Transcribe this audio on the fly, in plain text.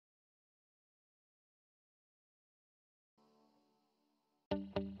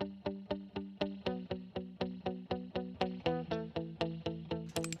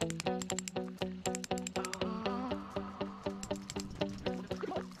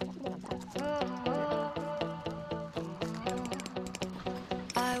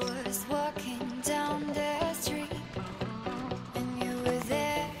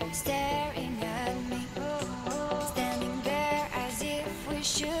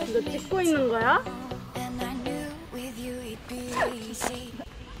이거 찍고 있는 거야?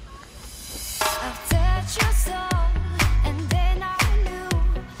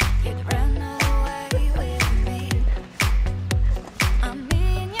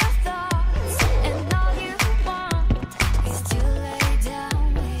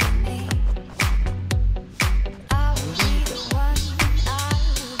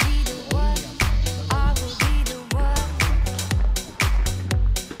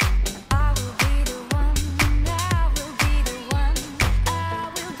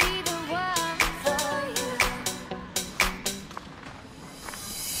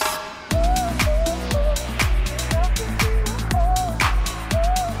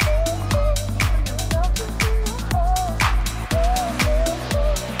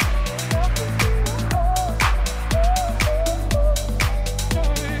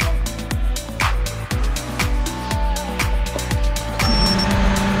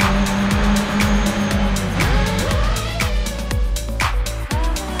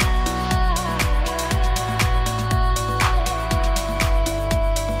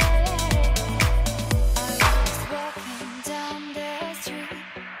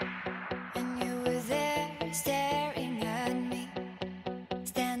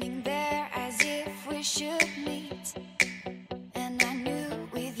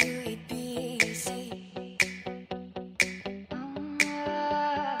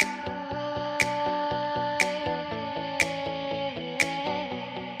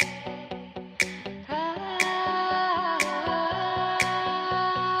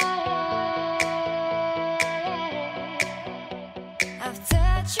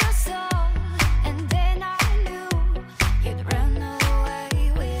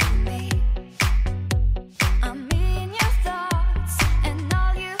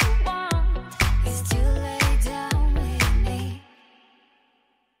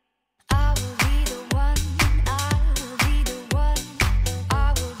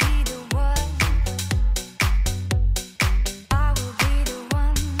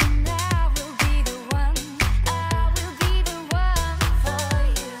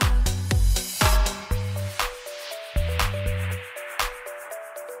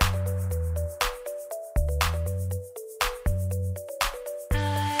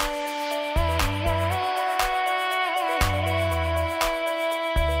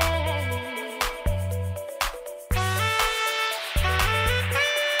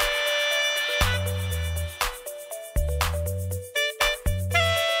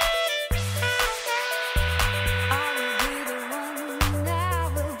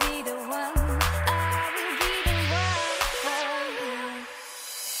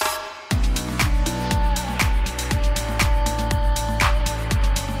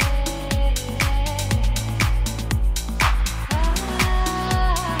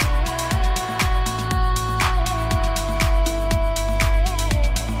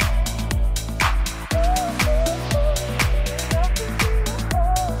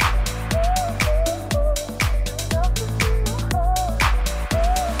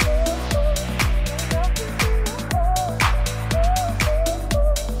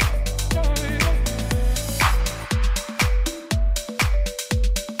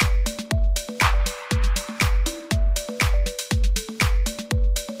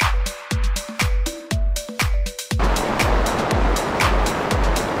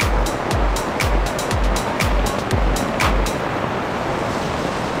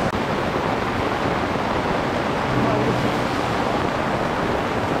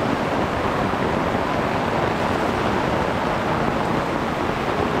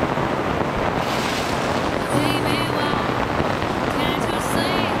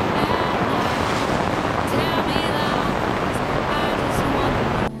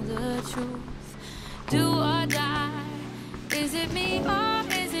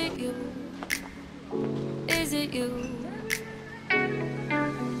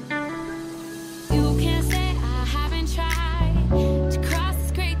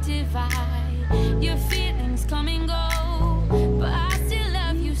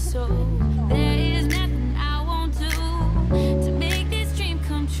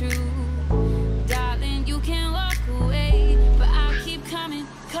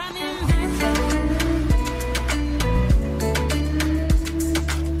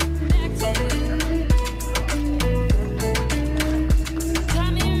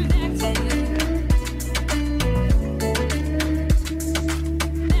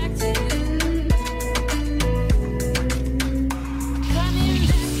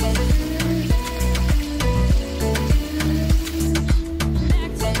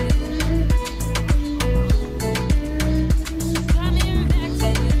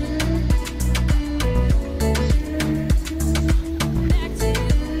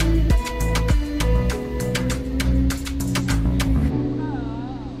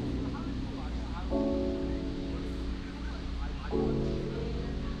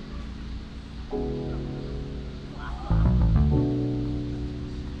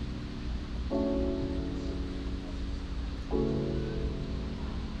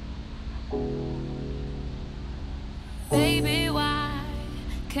 Baby, why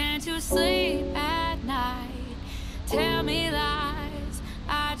can't you sleep at night? Tell me lies,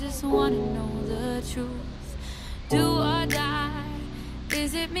 I just wanna know the truth. Do or die,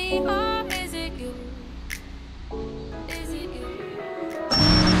 is it me or is it you? Is it you?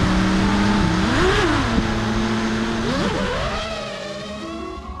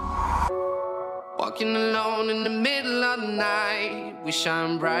 Walking alone in the middle of the night, we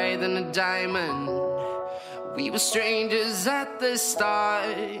shine brighter than a diamond. We were strangers at the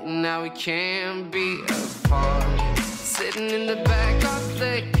start, now we can't be apart. Sitting in the back of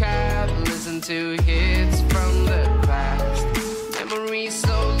the cab, listen to hits from the past. Memories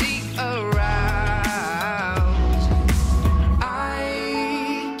slowly arouse.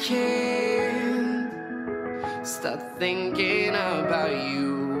 I can't stop thinking about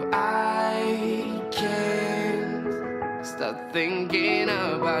you. I can't stop thinking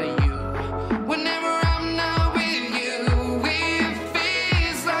about you. Whenever I'm not with you, it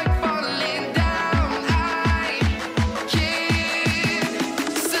feels like falling down. I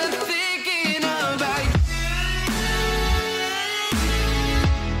can't stop thinking about you.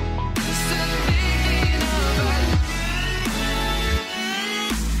 Stop thinking about you.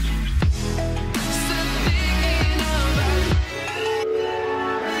 Stop thinking about you. Stop thinking about you.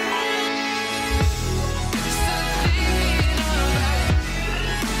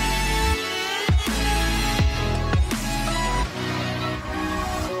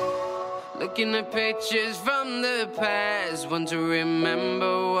 Looking at pictures from the past, want to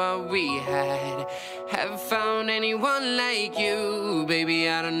remember what we had. Haven't found anyone like you, baby,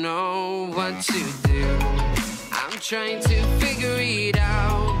 I don't know what to do. I'm trying to figure it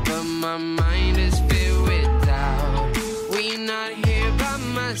out, but my mind is filled with doubt. When you're not here by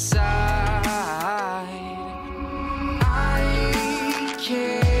my side, I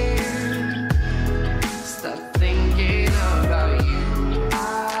can't stop thinking about you.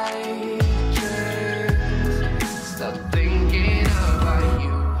 I can't stop thinking about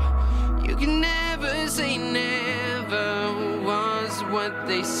you. You can never say never was what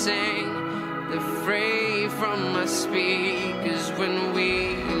they sang. The phrase from my speakers when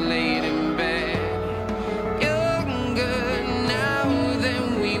we laid in bed. Younger now than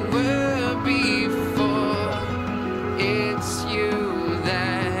we were before. It's you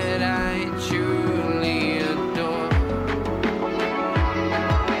that I truly adore.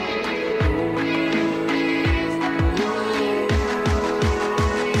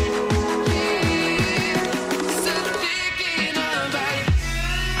 Stop thinking about you.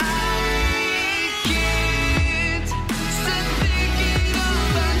 I can't stop thinking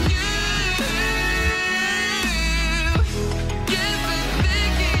about you. Can't stop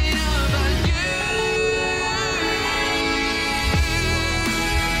thinking about you.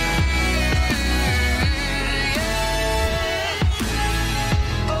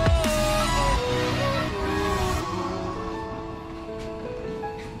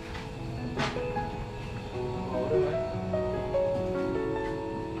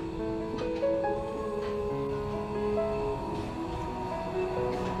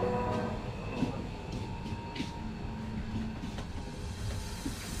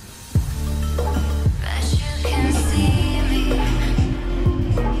 That you can see me.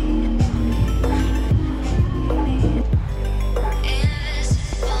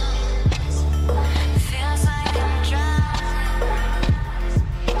 Invisible. Feels like I'm drowning.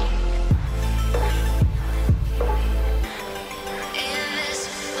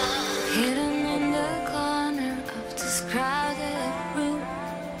 Invisible. Hidden in the corner of this crowded room.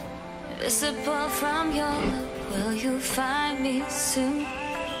 Visible from your look. Will you find me soon?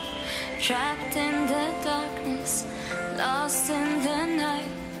 Trapped in the darkness, lost in the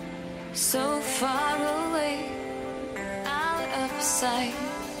night, so far away, out of sight.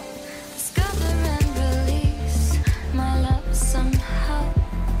 Discover and release my love somehow.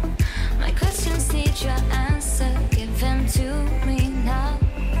 My questions need your answer.